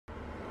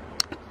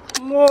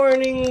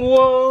Morning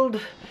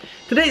world!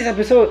 Today's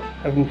episode,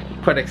 I'm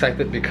quite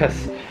excited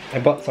because I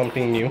bought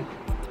something new.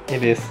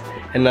 It is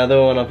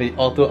another one of the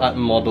Autoart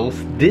models.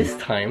 This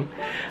time,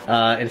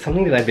 it's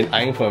something that I've been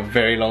eyeing for a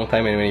very long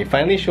time, and when it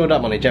finally showed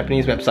up on a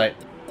Japanese website,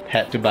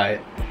 had to buy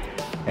it.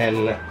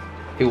 And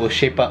it will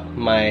shape up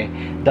my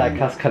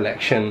diecast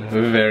collection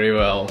very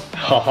well.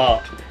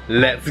 Haha,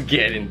 let's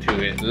get into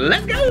it.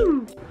 Let's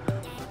go!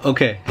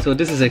 Okay, so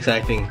this is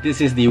exciting. This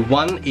is the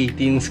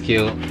 1/18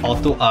 scale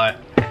Autoart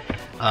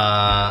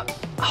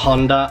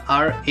Honda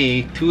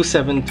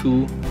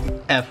RA272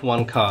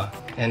 F1 car.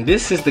 And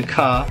this is the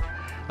car,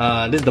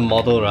 this is the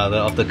model rather,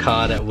 of the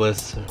car that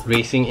was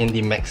racing in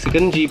the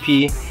Mexican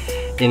GP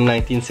in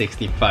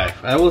 1965.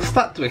 I will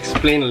start to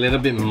explain a little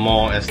bit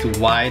more as to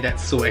why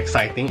that's so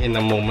exciting in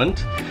a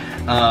moment.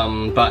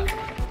 But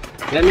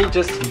let me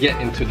just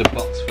get into the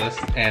box first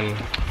and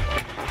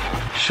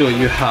show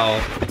you how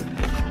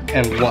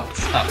and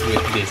what's up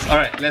with this.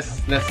 Alright,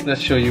 let's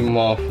show you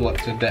more of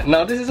what's with that.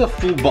 Now this is a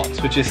full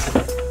box, which is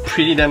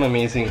pretty damn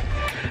amazing.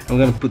 I'm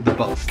gonna put the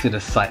box to the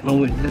side. No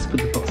wait, let's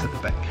put the box at the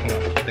back. Hang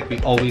on, like we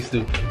always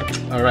do.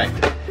 Alright,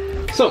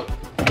 so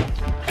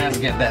let's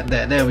get that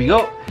there. There we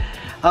go.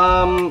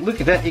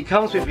 Look at that, it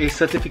comes with a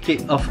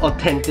certificate of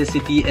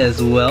authenticity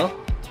as well.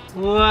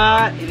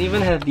 What? It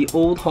even has the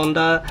old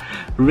Honda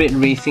red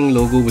racing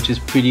logo, which is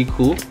pretty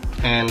cool.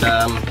 And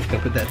you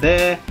can put that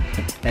there.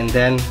 And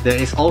then there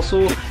is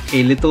also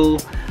a little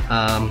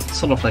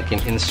sort of like an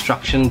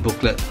instruction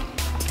booklet.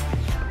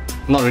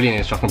 Not really an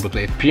instruction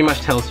booklet, it pretty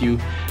much tells you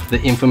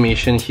the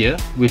information here,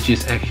 which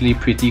is actually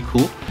pretty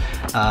cool.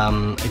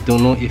 I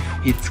don't know if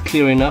it's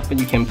clear enough, but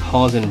you can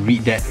pause and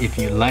read that if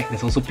you like.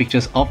 There's also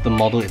pictures of the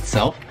model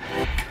itself.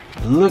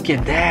 Look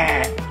at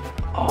that!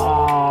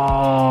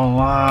 Oh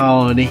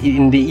wow! They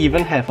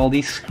even have all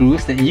these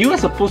screws that you are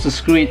supposed to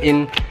screw it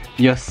in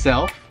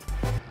yourself,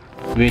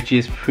 which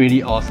is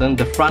pretty awesome.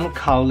 The front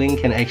cowling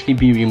can actually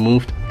be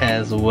removed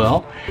as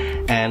well,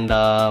 and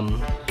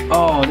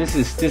oh, this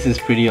is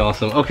pretty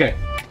awesome. Okay,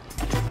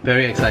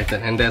 very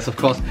excited. And there's of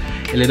course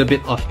a little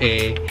bit of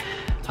a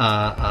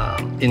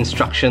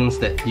instructions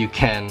that you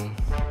can,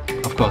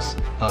 of course,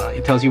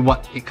 it tells you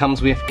what it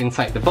comes with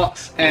inside the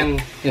box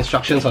and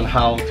instructions on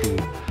how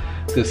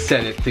to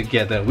set it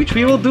together, which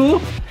we will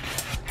do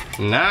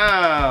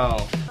now.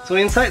 So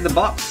inside the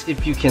box,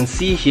 if you can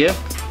see here,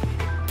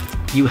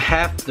 you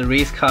have the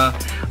race car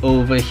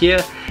over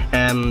here,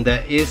 and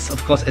there is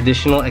of course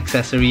additional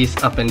accessories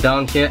up and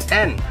down here,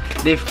 and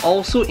they've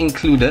also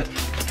included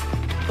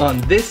on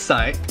this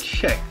side,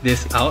 check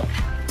this out,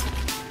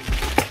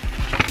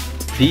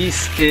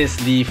 this is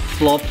the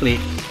floor plate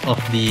of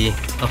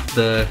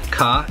the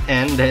car,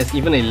 and there's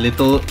even a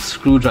little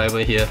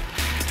screwdriver here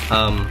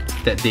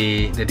that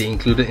they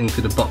included into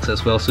the box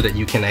as well, so that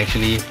you can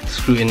actually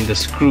screw in the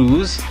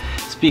screws.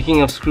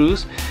 Speaking of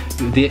screws,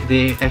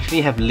 they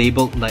actually have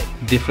labeled like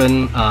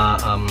different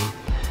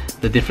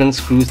the different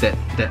screws that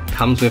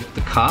comes with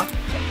the car.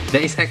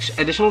 There is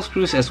additional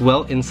screws as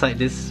well inside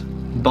this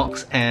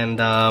box, and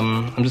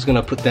I'm just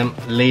gonna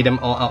lay them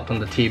all out on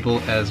the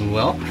table as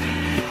well.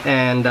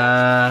 And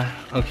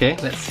okay,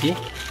 let's see.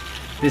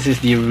 This is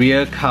the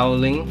rear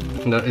cowling.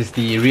 It's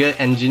the rear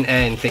engine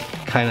air intake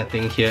kind of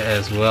thing here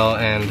as well,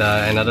 and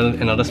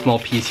another small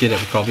piece here that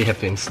we probably have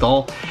to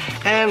install.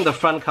 And the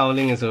front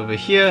cowling is over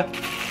here.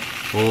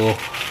 Oh,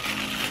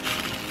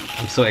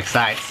 I'm so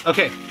excited.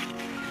 Okay,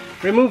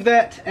 remove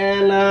that,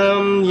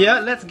 and yeah,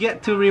 let's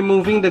get to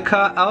removing the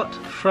car out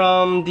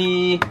from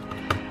the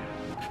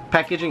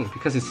packaging,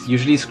 because it's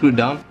usually screwed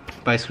down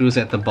by screws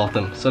at the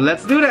bottom. So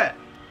let's do that.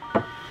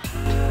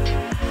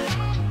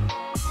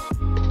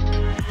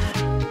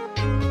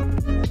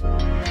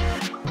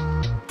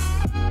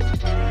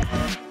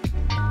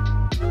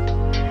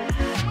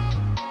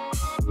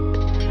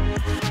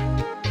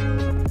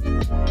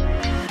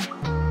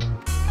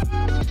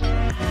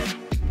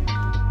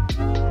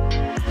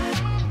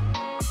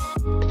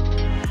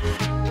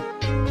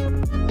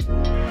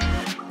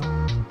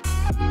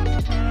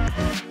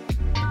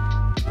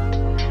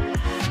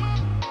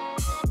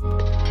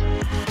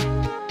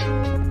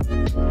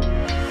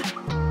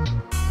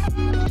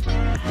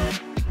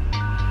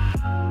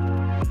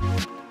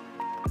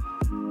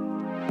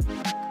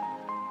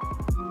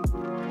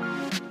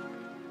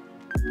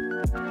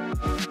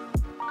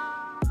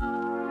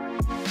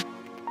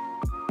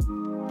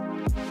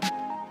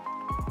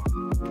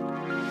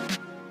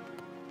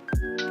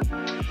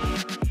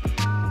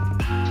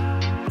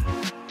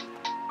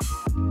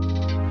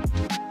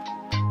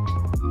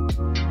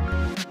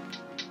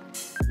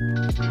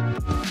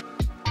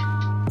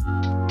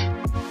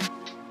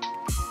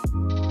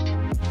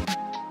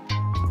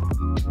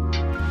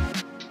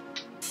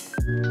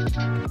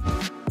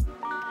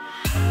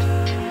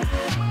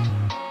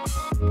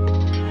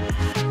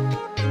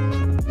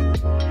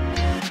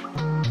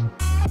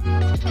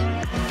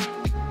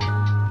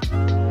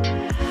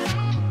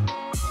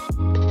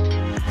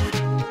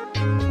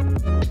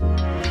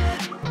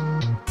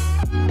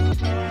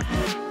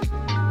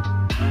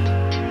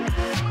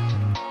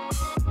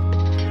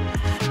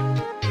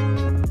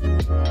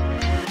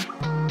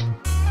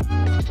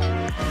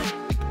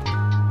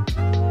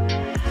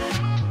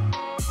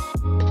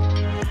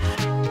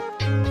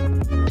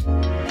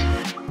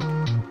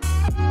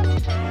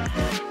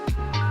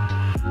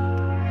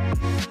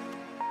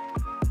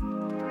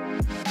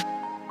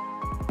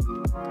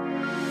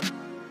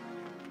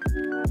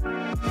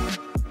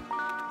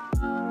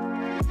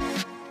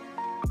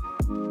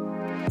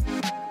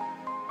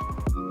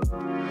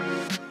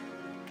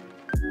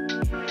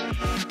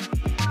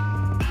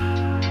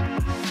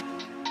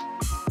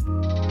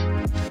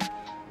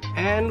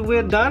 and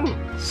we're done.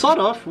 Sort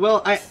of.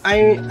 Well, I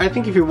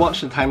think if you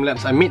watch the time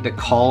lapse, I made the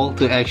call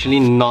to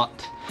actually not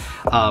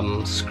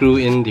screw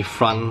in the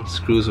front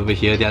screws over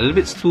here. They're a little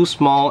bit too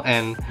small,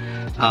 and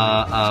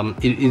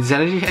it's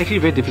actually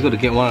very difficult to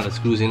get one of the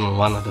screws in on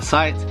one of the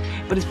sides.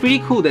 But it's pretty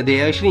cool that they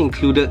actually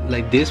included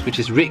like this, which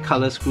is red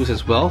color screws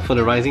as well, for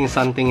the rising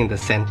sun thing in the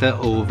center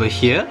over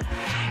here.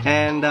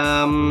 And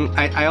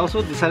I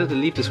also decided to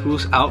leave the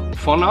screws out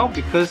for now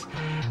because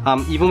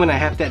even when I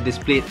have that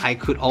displayed, I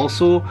could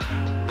also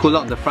pull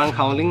out the front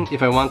cowling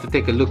if I want to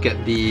take a look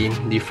at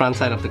the front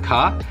side of the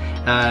car,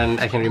 and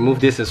I can remove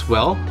this as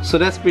well. So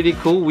that's pretty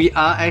cool. We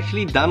are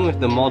actually done with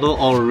the model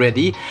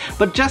already,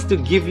 but just to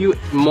give you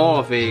more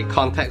of a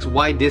context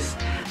why this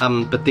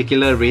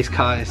particular race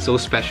car is so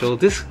special,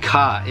 this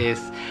car is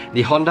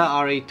the Honda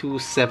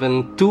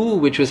RA272,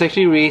 which was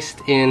actually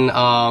raced in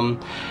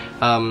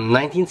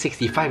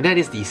 1965. That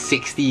is the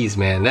 60s,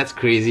 man. That's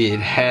crazy.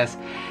 It has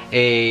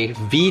a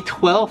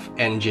V12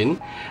 engine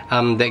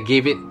that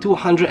gave it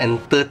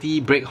 230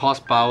 brake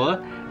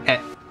horsepower at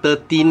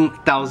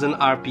 13,000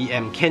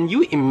 RPM. Can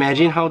you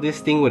imagine how this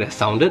thing would have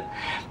sounded?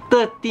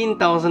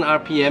 13,000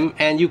 RPM,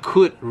 and you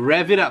could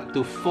rev it up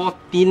to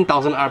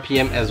 14,000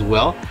 RPM as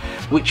well,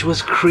 which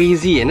was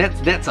crazy. And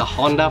that's a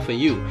Honda for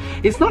you.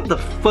 It's not the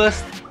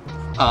first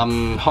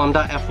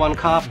Honda F1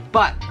 car,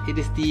 but it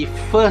is the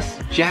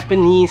first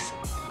Japanese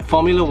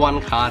Formula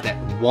 1 car that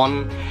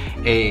won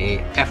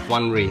a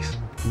F1 race.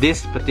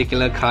 This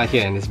particular car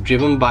here, and it's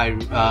driven by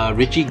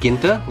Richie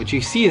Ginter, which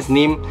you see his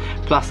name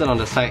plastered on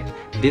the side,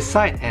 this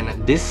side and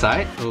this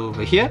side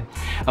over here.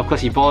 Of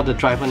course, he bore the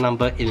driver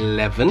number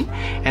 11,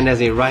 and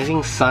there's a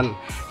rising sun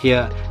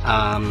here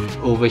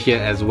over here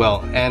as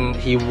well. And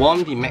he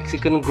won the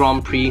Mexican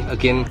Grand Prix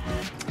again,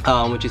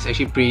 which is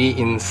actually pretty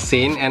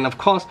insane. And of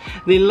course,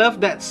 they love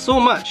that so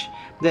much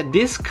that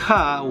this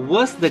car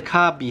was the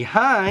car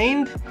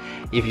behind,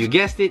 if you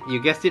guessed it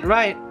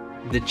right,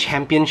 the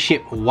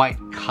championship white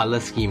color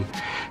scheme.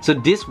 So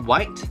this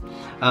white,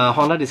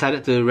 Honda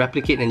decided to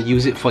replicate and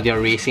use it for their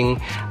racing,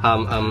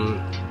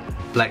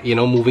 like, you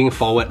know, moving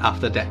forward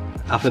after that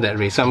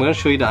race. So I'm going to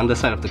show you the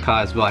underside of the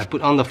car as well. I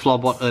put on the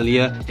floorboard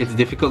earlier. It's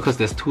difficult because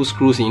there's two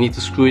screws and you need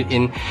to screw it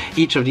in.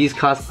 Each of these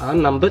cars are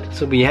numbered,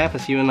 so we have a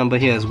serial number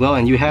here as well,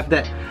 and you have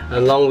that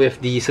along with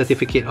the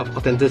certificate of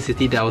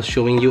authenticity that I was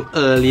showing you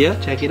earlier.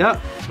 Check it out.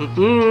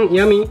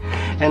 Yummy.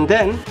 And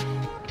then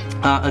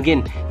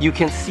again, you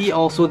can see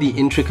also the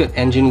intricate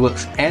engine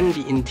works and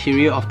the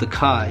interior of the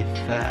car.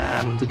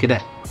 Look at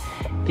that.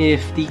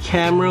 If the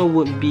camera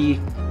would be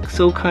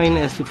so kind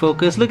as to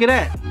focus, look at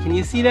that. Can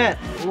you see that?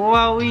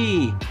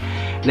 Wowee!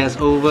 That's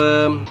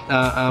over.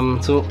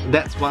 So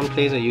that's one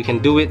place where you can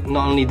do it.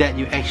 Not only that,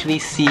 you actually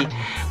see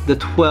the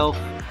 12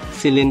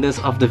 cylinders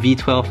of the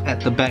V12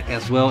 at the back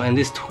as well, and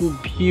these two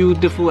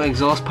beautiful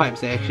exhaust pipes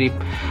that actually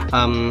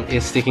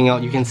is sticking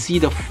out. You can see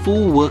the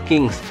full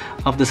workings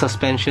of the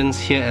suspensions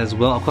here as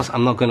well. Of course,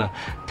 I'm not gonna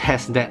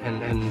test that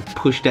and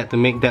push that to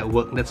make that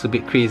work. That's a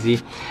bit crazy,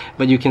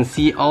 but you can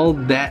see all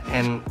that,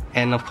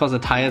 and of course the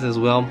tires as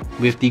well,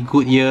 with the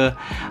Goodyear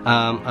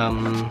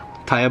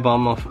tire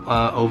bomb of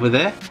over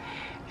there.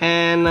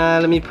 And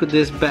let me put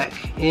this back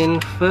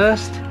in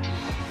first.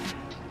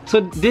 So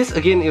this,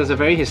 again, it was a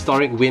very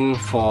historic win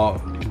for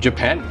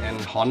Japan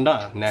and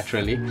Honda,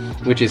 naturally,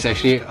 which is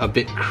actually a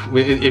bit,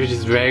 which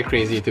is very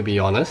crazy, to be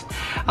honest.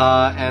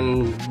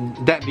 And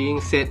that being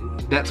said,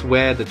 that's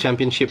where the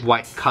championship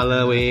white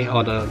colorway,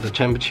 or the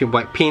championship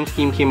white paint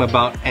scheme came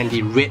about, and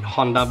the red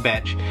Honda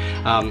badge.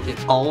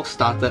 It all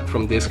started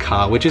from this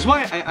car, which is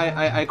why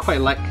I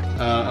quite like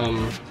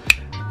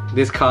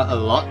this car a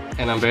lot,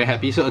 and I'm very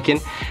happy. So again,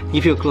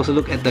 give you a closer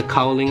look at the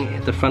cowling,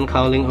 at the front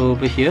cowling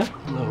over here.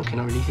 Oh,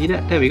 cannot really see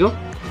that. There we go.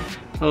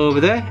 Over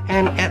there,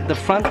 and at the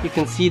front you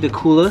can see the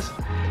coolers,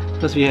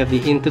 because we have the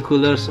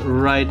intercoolers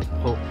right.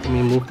 Oh, let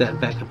me move that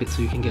back a bit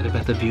so you can get a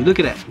better view. Look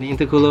at that, the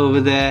intercooler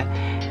over there,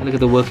 and look at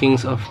the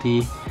workings of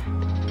the,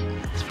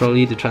 it's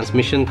probably the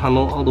transmission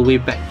tunnel all the way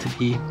back to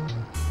the,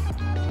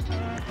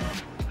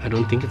 I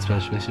don't think it's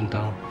transmission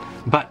tunnel,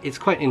 but it's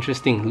quite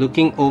interesting.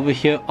 Looking over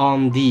here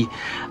on the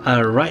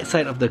right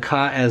side of the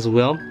car as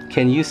well,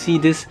 can you see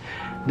this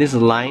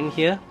line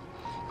here?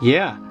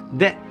 Yeah,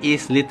 that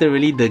is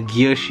literally the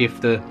gear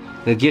shifter.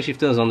 The gear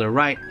shifter is on the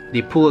right.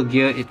 They pull a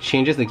gear, it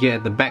changes the gear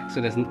at the back,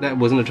 so that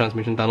wasn't a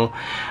transmission tunnel.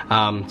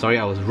 Sorry,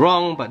 I was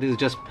wrong, but this is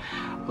just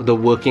the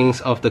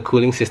workings of the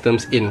cooling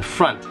systems in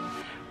front.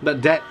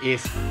 But that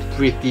is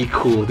pretty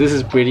cool. This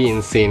is pretty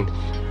insane.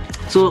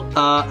 So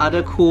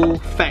other cool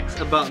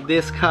facts about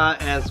this car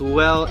as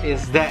well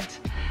is that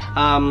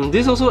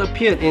this also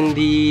appeared in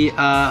the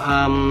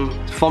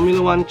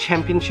Formula 1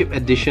 Championship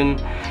Edition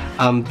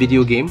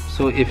video game.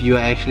 So if you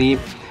are actually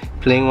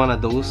playing one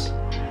of those,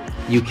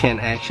 you can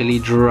actually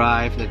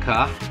drive the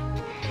car.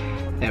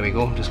 There we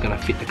go. I'm just gonna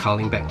fit the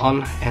cowling back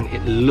on, and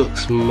it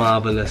looks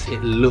marvelous.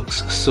 It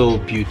looks so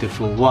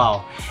beautiful.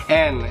 Wow.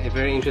 And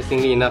very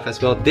interestingly enough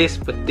as well, this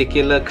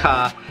particular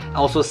car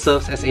also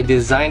serves as a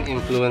design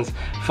influence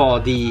for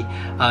the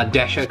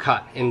dasher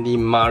cart in the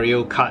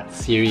Mario Kart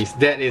series.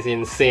 That is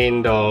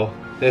insane though.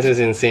 This is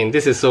insane.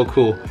 This is so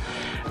cool.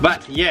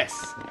 But yes,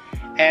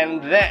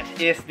 and that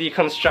is the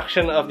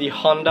construction of the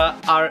Honda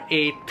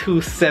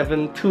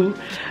RA272.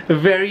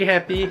 Very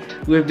happy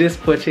with this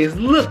purchase.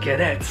 Look at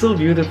that, so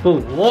beautiful.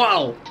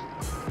 Wow!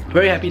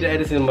 Very happy to add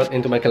this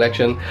into my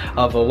collection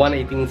of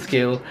 1/18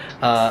 scale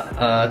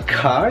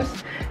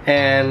cars.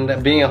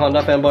 And being a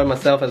Honda fanboy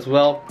myself as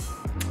well,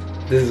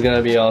 this is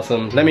gonna be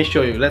awesome. Let me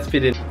show you, let's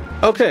fit it.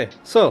 Okay,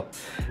 so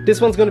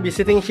this one's gonna be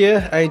sitting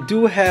here. I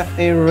do have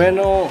a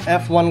Renault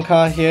F1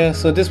 car here,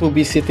 so this will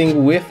be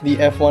sitting with the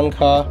F1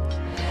 car.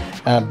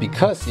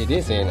 Because it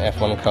is an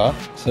F1 car,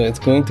 so it's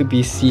going to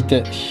be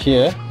seated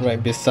here,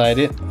 right beside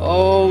it.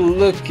 Oh,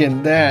 look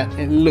at that!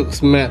 It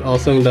looks mad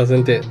awesome,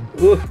 doesn't it?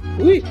 Ooh,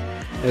 wee.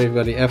 And we've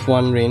got the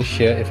F1 range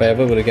here, if I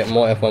ever were to get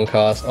more F1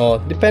 cars, or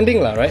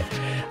depending lah, right?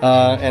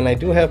 And I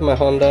do have my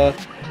Honda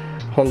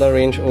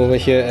range over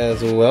here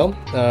as well.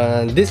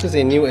 This is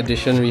a new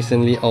addition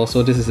recently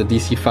also. This is a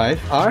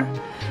DC5R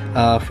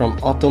from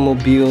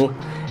Automobile.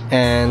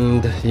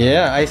 And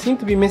yeah, I seem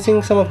to be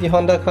missing some of the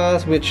Honda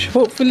cars, which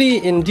hopefully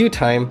in due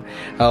time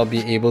I'll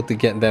be able to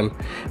get them.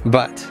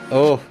 But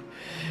oh,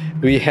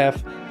 we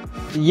have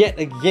yet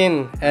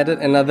again added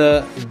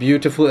another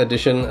beautiful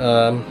addition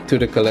to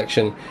the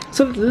collection.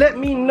 So let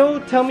me know,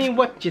 tell me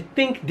what you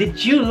think.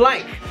 Did you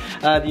like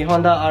the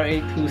Honda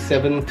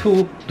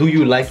RA272? Do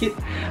you like it?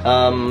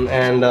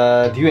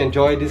 Do you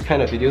enjoy this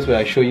kind of videos where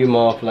I show you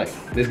more of like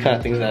this kind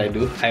of things that I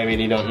do? I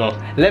really don't know.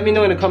 Let me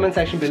know in the comment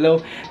section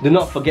below. Do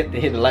not forget to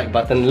hit the like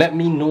button. Let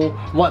me know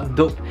what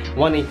dope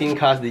 1/18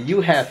 cars that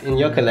you have in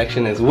your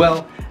collection as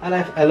well.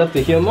 I love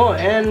to hear more.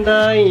 And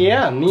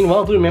yeah,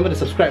 meanwhile, do remember to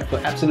subscribe for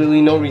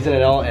absolutely no reason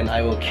at all, and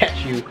I will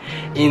catch you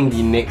in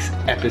the next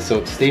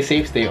episode. Stay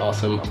safe, stay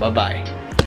awesome. Bye bye.